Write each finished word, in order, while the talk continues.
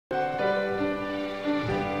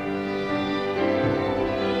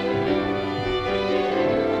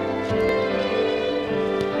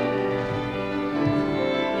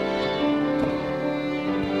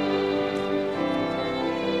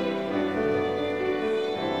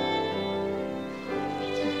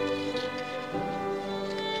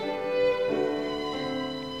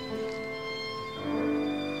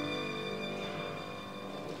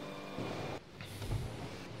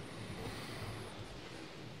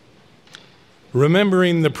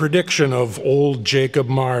Remembering the prediction of old Jacob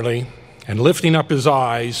Marley and lifting up his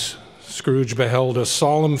eyes, Scrooge beheld a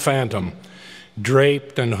solemn phantom,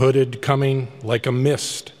 draped and hooded, coming like a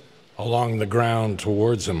mist along the ground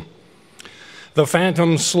towards him. The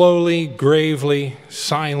phantom slowly, gravely,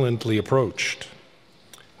 silently approached.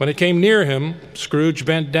 When it came near him, Scrooge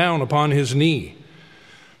bent down upon his knee,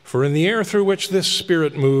 for in the air through which this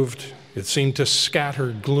spirit moved, it seemed to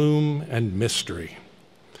scatter gloom and mystery.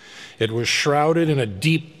 It was shrouded in a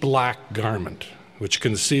deep black garment, which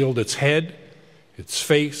concealed its head, its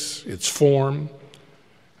face, its form,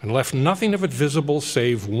 and left nothing of it visible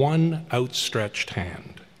save one outstretched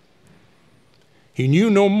hand. He knew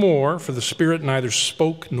no more, for the spirit neither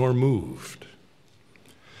spoke nor moved.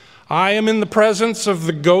 I am in the presence of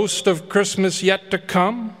the ghost of Christmas yet to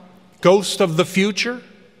come, ghost of the future.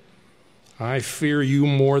 I fear you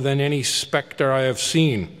more than any specter I have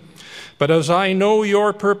seen. But as I know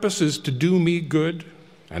your purpose is to do me good,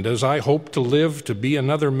 and as I hope to live to be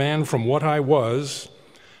another man from what I was,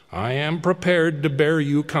 I am prepared to bear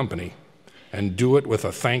you company and do it with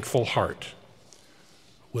a thankful heart.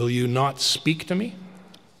 Will you not speak to me?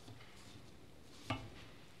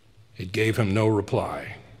 It gave him no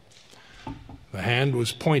reply. The hand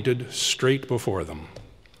was pointed straight before them.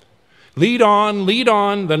 Lead on,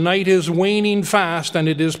 the night is waning fast, and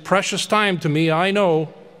it is precious time to me, I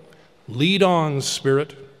know. Lead on,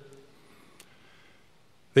 spirit.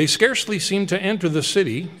 They scarcely seemed to enter the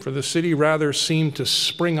city, for the city rather seemed to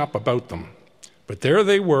spring up about them. But there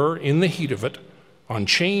they were, in the heat of it, on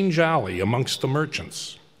Change Alley amongst the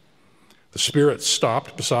merchants. The spirit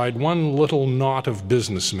stopped beside one little knot of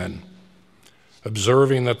businessmen.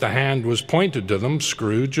 Observing that the hand was pointed to them,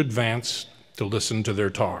 Scrooge advanced to listen to their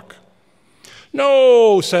talk.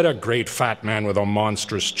 No, said a great fat man with a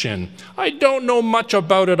monstrous chin. I don't know much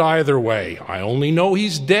about it either way. I only know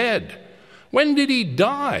he's dead. When did he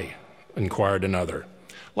die? Inquired another.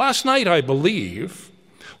 Last night, I believe.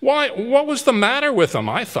 Why, what was the matter with him?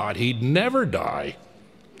 I thought he'd never die.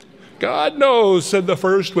 God knows, said the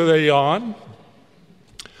first with a yawn.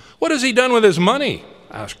 What has he done with his money?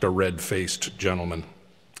 Asked a red-faced gentleman.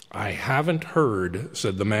 I haven't heard,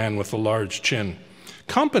 said the man with the large chin.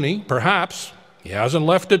 Company, perhaps. He hasn't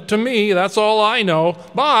left it to me, that's all I know.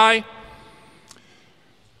 Bye.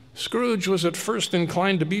 Scrooge was at first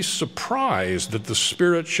inclined to be surprised that the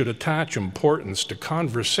spirit should attach importance to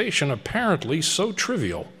conversation apparently so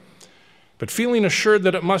trivial. But feeling assured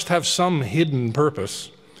that it must have some hidden purpose,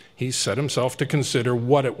 he set himself to consider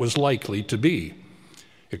what it was likely to be.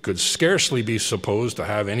 It could scarcely be supposed to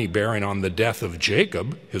have any bearing on the death of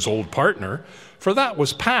Jacob, his old partner, for that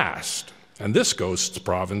was past, and this ghost's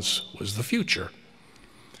province was the future.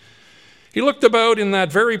 He looked about in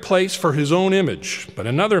that very place for his own image, but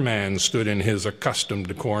another man stood in his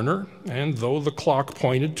accustomed corner, and though the clock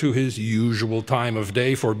pointed to his usual time of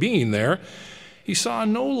day for being there, he saw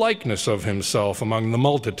no likeness of himself among the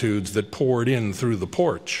multitudes that poured in through the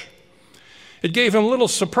porch. It gave him little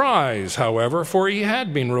surprise, however, for he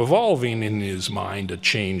had been revolving in his mind a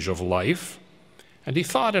change of life, and he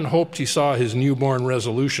thought and hoped he saw his newborn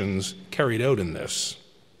resolutions carried out in this.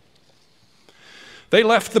 They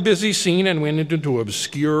left the busy scene and went into an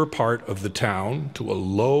obscure part of the town, to a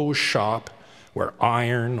low shop where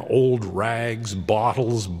iron, old rags,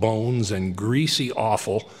 bottles, bones, and greasy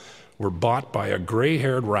offal were bought by a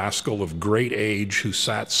gray-haired rascal of great age who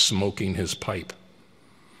sat smoking his pipe.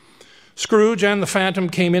 Scrooge and the phantom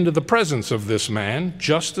came into the presence of this man,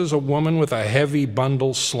 just as a woman with a heavy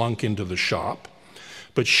bundle slunk into the shop.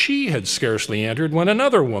 But she had scarcely entered when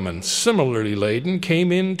another woman, similarly laden,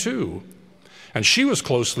 came in too, and she was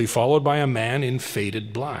closely followed by a man in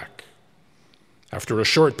faded black. After a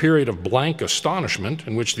short period of blank astonishment,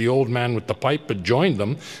 in which the old man with the pipe had joined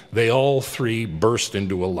them, they all three burst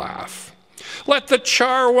into a laugh. "Let the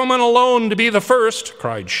charwoman alone to be the first,"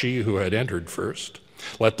 cried she who had entered first.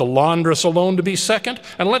 "Let the laundress alone to be second,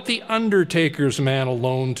 and let the undertaker's man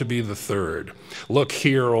alone to be the third. Look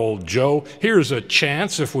here, old Joe, here's a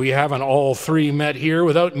chance if we haven't all three met here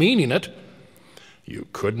without meaning it. You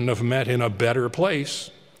couldn't have met in a better place.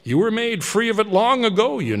 You were made free of it long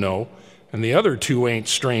ago, you know, and the other two ain't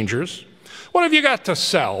strangers. What have you got to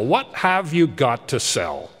sell? What have you got to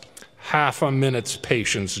sell? Half a minute's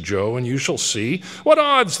patience, Joe, and you shall see. What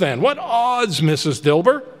odds, then? What odds, Mrs.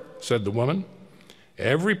 Dilber?" said the woman.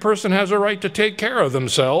 "Every person has a right to take care of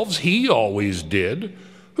themselves. He always did.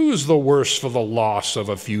 Who's the worse for the loss of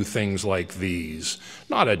a few things like these?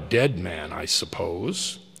 Not a dead man, I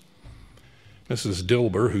suppose." Mrs.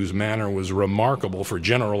 Dilber, whose manner was remarkable for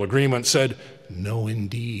general agreement, said, "No,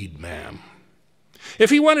 indeed, ma'am." If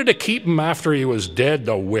he wanted to keep him after he was dead,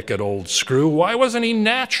 the wicked old screw, why wasn't he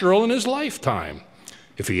natural in his lifetime?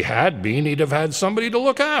 If he had been, he'd have had somebody to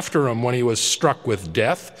look after him when he was struck with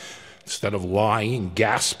death, instead of lying,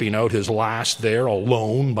 gasping out his last there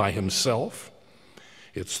alone by himself.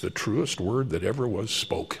 It's the truest word that ever was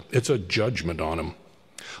spoke. It's a judgment on him.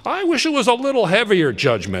 I wish it was a little heavier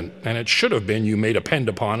judgment, and it should have been, you may depend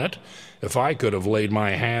upon it, if I could have laid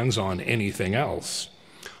my hands on anything else.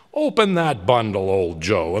 Open that bundle, old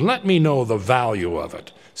Joe, and let me know the value of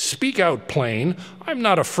it. Speak out plain. I'm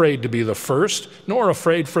not afraid to be the first, nor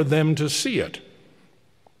afraid for them to see it.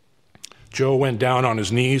 Joe went down on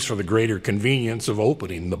his knees for the greater convenience of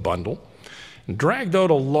opening the bundle and dragged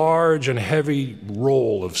out a large and heavy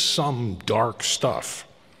roll of some dark stuff.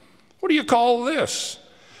 What do you call this?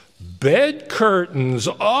 Bed curtains.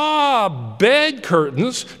 Ah, bed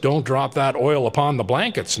curtains. Don't drop that oil upon the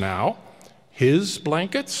blankets now. His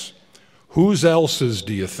blankets? Whose else's,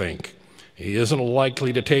 do you think? He isn't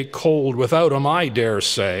likely to take cold without 'em, I dare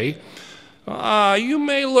say. You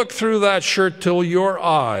may look through that shirt till your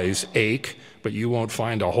eyes ache, but you won't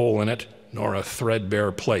find a hole in it, nor a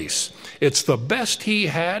threadbare place. It's the best he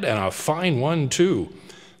had, and a fine one, too.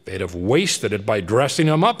 They'd have wasted it by dressing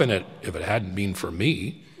him up in it, if it hadn't been for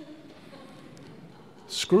me.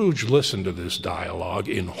 Scrooge listened to this dialogue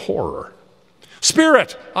in horror.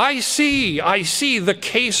 Spirit, I see, the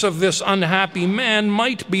case of this unhappy man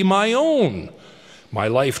might be my own. My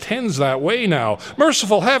life tends that way now.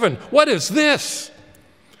 Merciful heaven, what is this?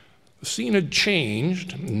 The scene had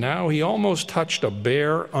changed. Now he almost touched a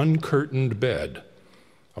bare, uncurtained bed.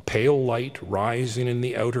 A pale light rising in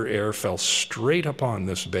the outer air fell straight upon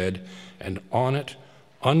this bed, and on it,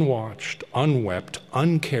 unwatched, unwept,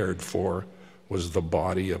 uncared for, was the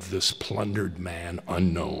body of this plundered man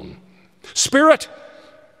unknown. Spirit,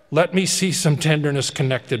 let me see some tenderness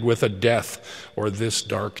connected with a death, or this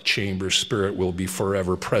dark chamber spirit will be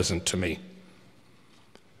forever present to me.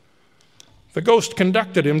 The ghost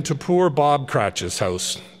conducted him to poor Bob Cratchit's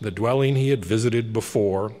house, the dwelling he had visited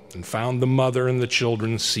before, and found the mother and the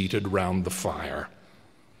children seated round the fire.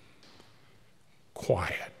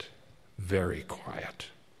 Quiet, very quiet.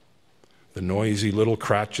 The noisy little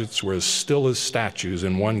Cratchits were as still as statues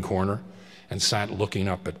in one corner and sat looking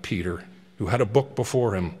up at Peter, who had a book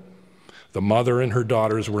before him. The mother and her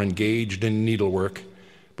daughters were engaged in needlework,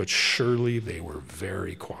 but surely they were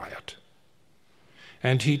very quiet.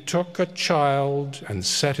 And he took a child and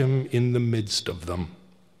set him in the midst of them.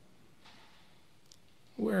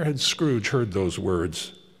 Where had Scrooge heard those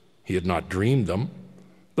words? He had not dreamed them.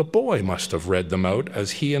 The boy must have read them out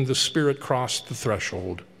as he and the Spirit crossed the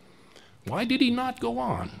threshold. Why did he not go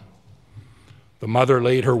on? The mother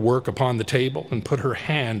laid her work upon the table and put her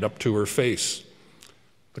hand up to her face.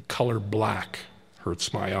 The color black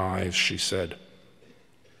hurts my eyes, she said.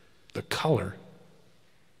 The color?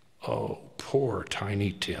 Oh, poor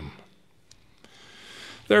Tiny Tim.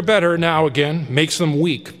 They're better now again. Makes them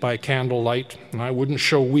weak by candlelight, and I wouldn't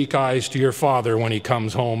show weak eyes to your father when he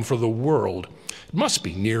comes home for the world. It must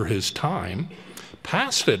be near his time.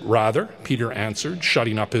 Past it, rather, Peter answered,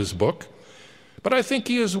 shutting up his book. But I think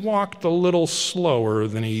he has walked a little slower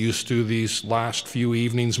than he used to these last few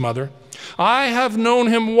evenings, Mother. I've known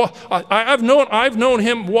him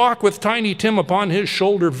walk with Tiny Tim upon his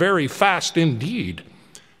shoulder very fast indeed.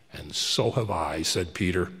 And so have I, said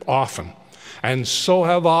Peter, often. And so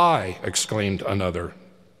have I, exclaimed another.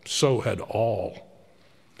 So had all.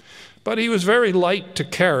 But he was very light to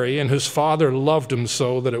carry, and his father loved him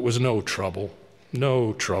so that it was no trouble.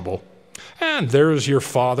 No trouble. And there's your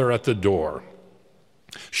father at the door.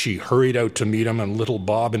 She hurried out to meet him, and little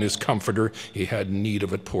Bob and his comforter, he had need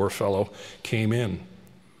of it, poor fellow, came in.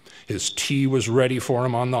 His tea was ready for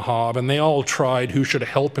him on the hob, and they all tried who should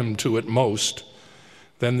help him to it most.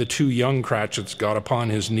 Then the two young Cratchits got upon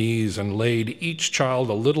his knees and laid each child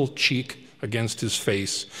a little cheek against his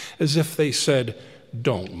face, as if they said,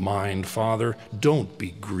 "Don't mind, Father, don't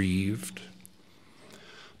be grieved."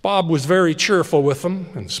 Bob was very cheerful with them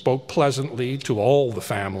and spoke pleasantly to all the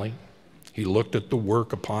family. He looked at the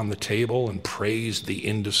work upon the table and praised the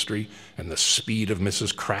industry and the speed of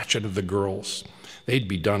Mrs. Cratchit and the girls. They'd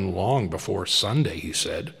be done long before Sunday, he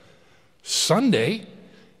said. Sunday?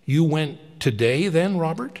 You went today then,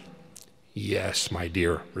 Robert? Yes, my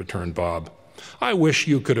dear, returned Bob. I wish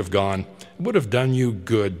you could have gone. It would have done you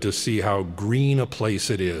good to see how green a place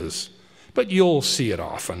it is. But you'll see it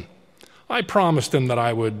often. I promised him that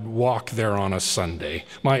I would walk there on a Sunday.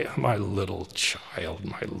 My little child,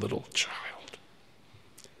 my little child.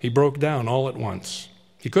 He broke down all at once.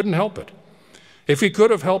 He couldn't help it. If he could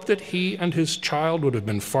have helped it, he and his child would have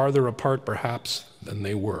been farther apart, perhaps, than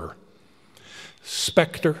they were.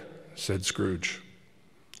 "Spectre," said Scrooge,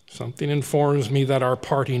 "something informs me that our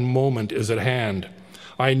parting moment is at hand.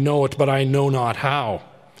 I know it, but I know not how.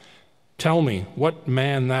 Tell me what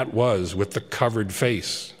man that was with the covered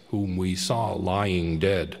face, whom we saw lying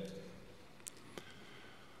dead."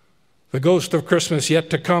 The ghost of Christmas yet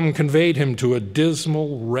to come conveyed him to a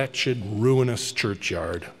dismal, wretched, ruinous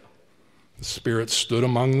churchyard. The spirit stood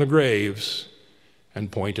among the graves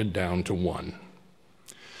and pointed down to one.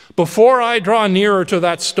 "Before I draw nearer to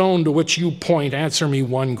that stone to which you point, answer me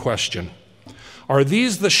one question. Are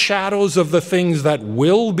these the shadows of the things that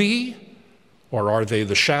will be, or are they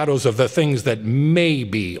the shadows of the things that may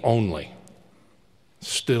be only?"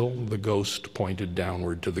 Still the ghost pointed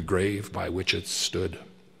downward to the grave by which it stood.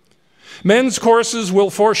 "Men's courses will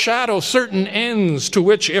foreshadow certain ends to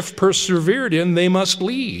which, if persevered in, they must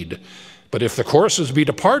lead. But if the courses be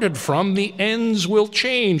departed from, the ends will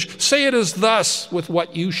change. Say it is thus with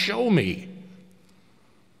what you show me."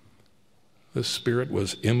 The spirit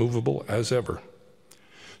was immovable as ever.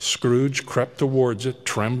 Scrooge crept towards it,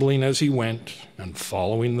 trembling as he went, and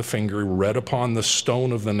following the finger, read upon the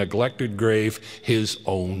stone of the neglected grave his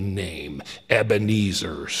own name,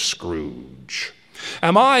 Ebenezer Scrooge.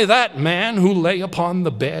 "Am I that man who lay upon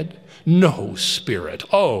the bed? No, spirit.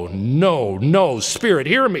 Oh, no, no, spirit,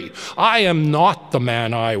 hear me. I am not the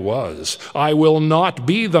man I was. I will not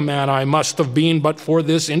be the man I must have been but for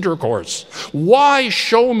this intercourse. Why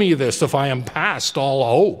show me this if I am past all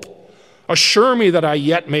hope? Assure me that I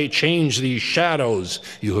yet may change these shadows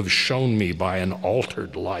you have shown me by an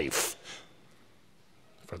altered life."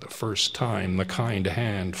 For the first time, the kind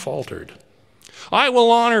hand faltered. "I will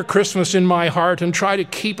honor Christmas in my heart and try to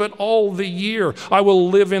keep it all the year. I will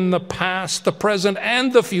live in the past, the present,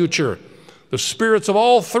 and the future. The spirits of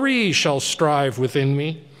all three shall strive within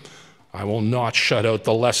me. I will not shut out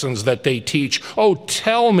the lessons that they teach. Oh,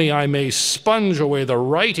 tell me I may sponge away the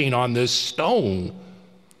writing on this stone."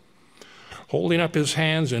 Holding up his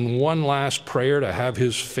hands in one last prayer to have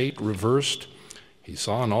his fate reversed, he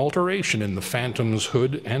saw an alteration in the phantom's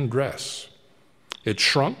hood and dress. It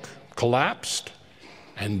shrunk, collapsed,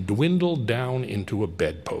 and dwindled down into a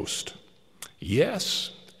bedpost.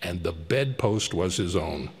 Yes, and the bedpost was his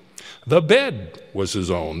own. The bed was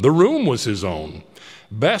his own. The room was his own.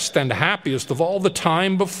 Best and happiest of all the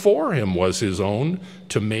time before him was his own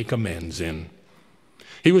to make amends in.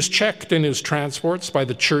 He was checked in his transports by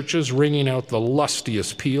the churches ringing out the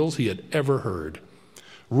lustiest peals he had ever heard.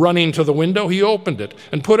 Running to the window, he opened it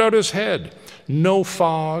and put out his head. No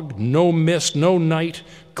fog, no mist, no night,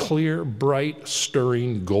 clear, bright,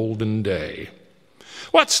 stirring, golden day.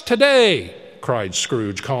 "What's today?" cried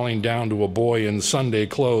Scrooge, calling down to a boy in Sunday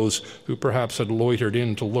clothes who perhaps had loitered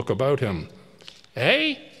in to look about him.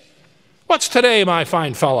 "Eh? What's today, my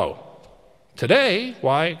fine fellow?" "Today?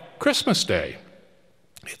 Why, Christmas Day."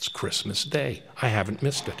 "It's Christmas Day. I haven't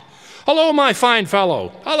missed it." "Hello, my fine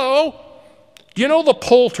fellow. Hello. Do you know the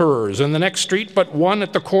poulterers in the next street but one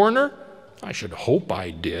at the corner?" "I should hope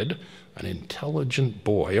I did." An intelligent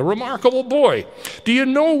boy, a remarkable boy. "Do you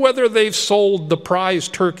know whether they've sold the prize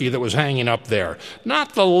turkey that was hanging up there?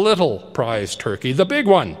 Not the little prize turkey, the big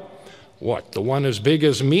one." "What, the one as big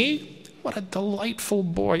as me?" "What a delightful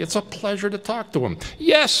boy. It's a pleasure to talk to him."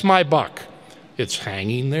 "Yes, my buck." "It's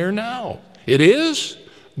hanging there now." "It is?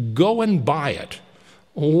 Go and buy it."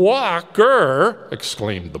 "Walker!"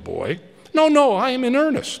 exclaimed the boy. No, I am in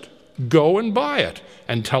earnest. Go and buy it,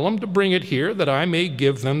 and tell them to bring it here that I may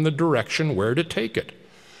give them the direction where to take it.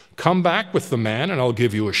 Come back with the man, and I'll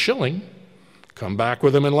give you a shilling. Come back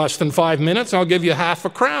with him in less than 5 minutes, and I'll give you half a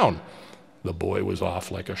crown." The boy was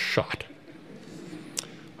off like a shot.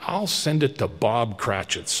 "I'll send it to Bob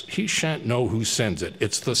Cratchit's. He shan't know who sends it.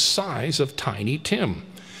 It's the size of Tiny Tim.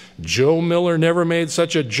 Joe Miller never made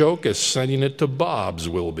such a joke as sending it to Bob's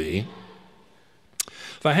will be."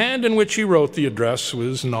 The hand in which he wrote the address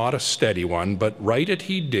was not a steady one, but write it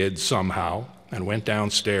he did somehow, and went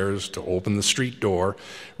downstairs to open the street door,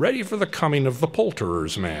 ready for the coming of the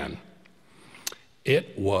poulterer's man.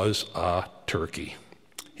 It was a turkey.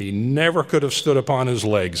 He never could have stood upon his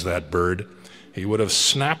legs, that bird. He would have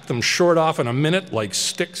snapped them short off in a minute like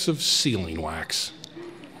sticks of sealing wax.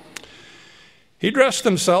 He dressed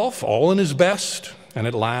himself all in his best, and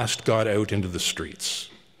at last got out into the streets.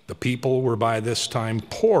 The people were by this time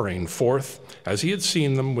pouring forth, as he had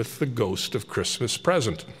seen them with the ghost of Christmas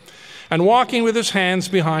present. And walking with his hands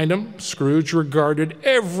behind him, Scrooge regarded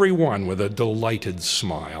every one with a delighted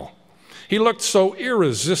smile. He looked so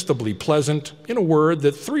irresistibly pleasant, in a word,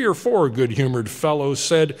 that 3 or 4 good-humored fellows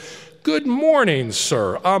said, "Good morning,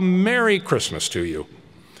 sir. A Merry Christmas to you."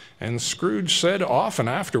 And Scrooge said often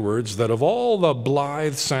afterwards that of all the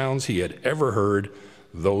blithe sounds he had ever heard,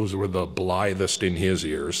 those were the blithest in his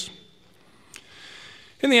ears.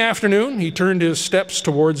 In the afternoon, he turned his steps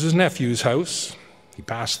towards his nephew's house. He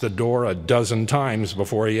passed the door a dozen times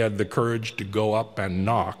before he had the courage to go up and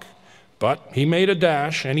knock. But he made a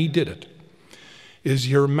dash, and he did it. "Is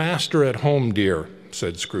your master at home, dear?"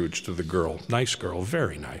 said Scrooge to the girl. Nice girl,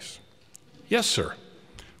 very nice. "Yes, sir."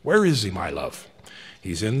 "Where is he, my love?"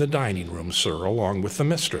 "He's in the dining room, sir, along with the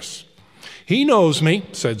mistress." "He knows me,"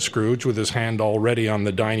 said Scrooge, with his hand already on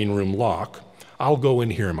the dining room lock. "I'll go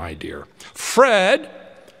in here, my dear." "Fred!"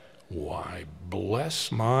 "Why,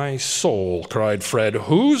 bless my soul," cried Fred.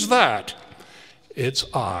 "Who's that?" "It's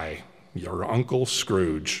I, your Uncle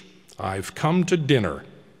Scrooge. I've come to dinner.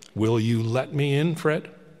 Will you let me in, Fred?"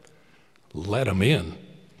 Let him in?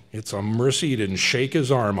 It's a mercy he didn't shake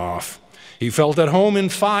his arm off. He felt at home in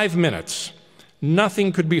 5 minutes.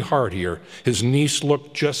 Nothing could be heartier. His niece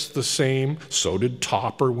looked just the same. So did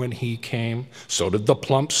Topper when he came. So did the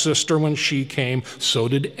plump sister when she came. So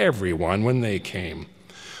did everyone when they came.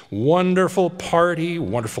 Wonderful party,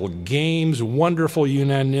 wonderful games, wonderful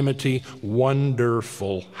unanimity,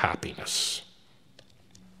 wonderful happiness.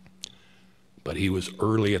 But he was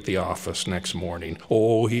early at the office next morning.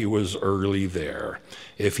 Oh, he was early there.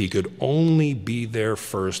 If he could only be there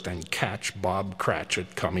first and catch Bob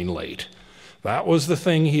Cratchit coming late. That was the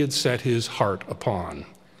thing he had set his heart upon.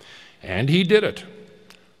 And he did it.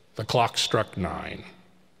 The clock struck 9.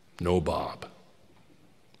 No Bob.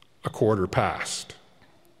 A quarter past.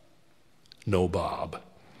 No Bob.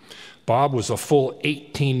 Bob was a full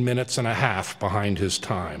 18 minutes and a half behind his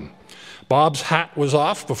time. Bob's hat was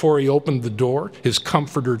off before he opened the door, his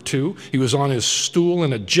comforter too. He was on his stool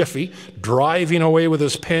in a jiffy, driving away with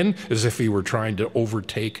his pen as if he were trying to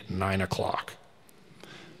overtake 9 o'clock.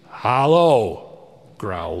 "Hallo,"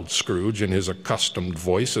 growled Scrooge in his accustomed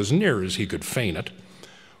voice, as near as he could feign it.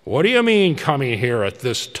 "What do you mean coming here at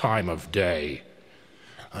this time of day?"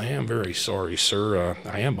 "I am very sorry, sir.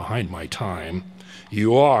 I am behind my time."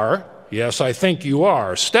 "You are? Yes, I think you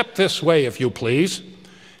are. Step this way, if you please."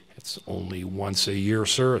 "It's only once a year,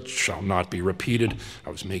 sir. It shall not be repeated.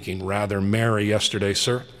 I was making rather merry yesterday,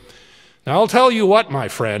 sir." "Now, I'll tell you what, my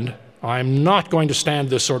friend. I'm not going to stand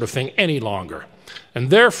this sort of thing any longer. And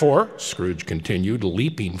therefore," Scrooge continued,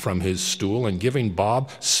 leaping from his stool and giving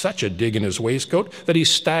Bob such a dig in his waistcoat that he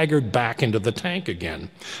staggered back into the tank again,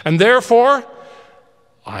 "and therefore,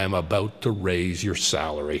 I am about to raise your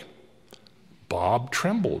salary." Bob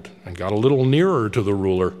trembled and got a little nearer to the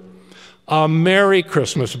ruler. "A Merry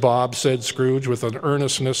Christmas, Bob," said Scrooge with an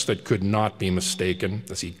earnestness that could not be mistaken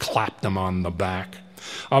as he clapped him on the back.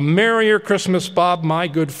 "A merrier Christmas, Bob, my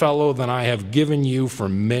good fellow, than I have given you for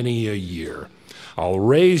many a year. I'll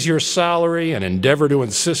raise your salary and endeavor to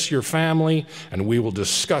assist your family, and we will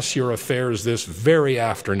discuss your affairs this very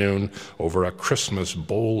afternoon over a Christmas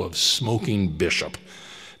bowl of smoking bishop.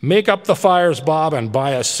 Make up the fires, Bob, and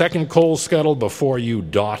buy a second coal scuttle before you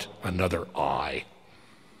dot another I."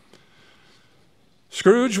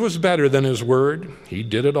 Scrooge was better than his word. He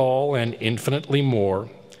did it all and infinitely more.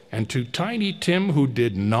 And to Tiny Tim, who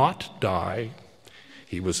did not die,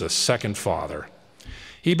 he was a second father.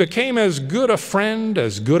 He became as good a friend,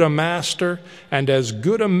 as good a master, and as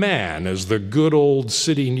good a man as the good old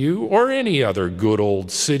city knew, or any other good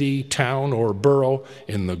old city, town, or borough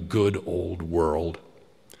in the good old world.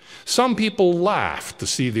 Some people laughed to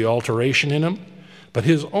see the alteration in him, but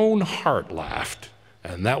his own heart laughed,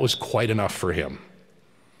 and that was quite enough for him.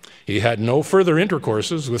 He had no further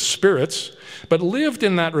intercourses with spirits, but lived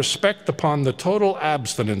in that respect upon the total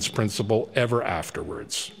abstinence principle ever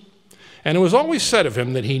afterwards. And it was always said of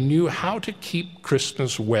him that he knew how to keep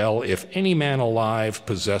Christmas well if any man alive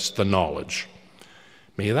possessed the knowledge.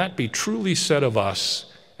 May that be truly said of us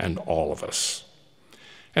and all of us.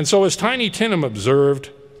 And so, as Tiny Tim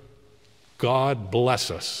observed, God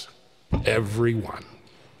bless us, every one.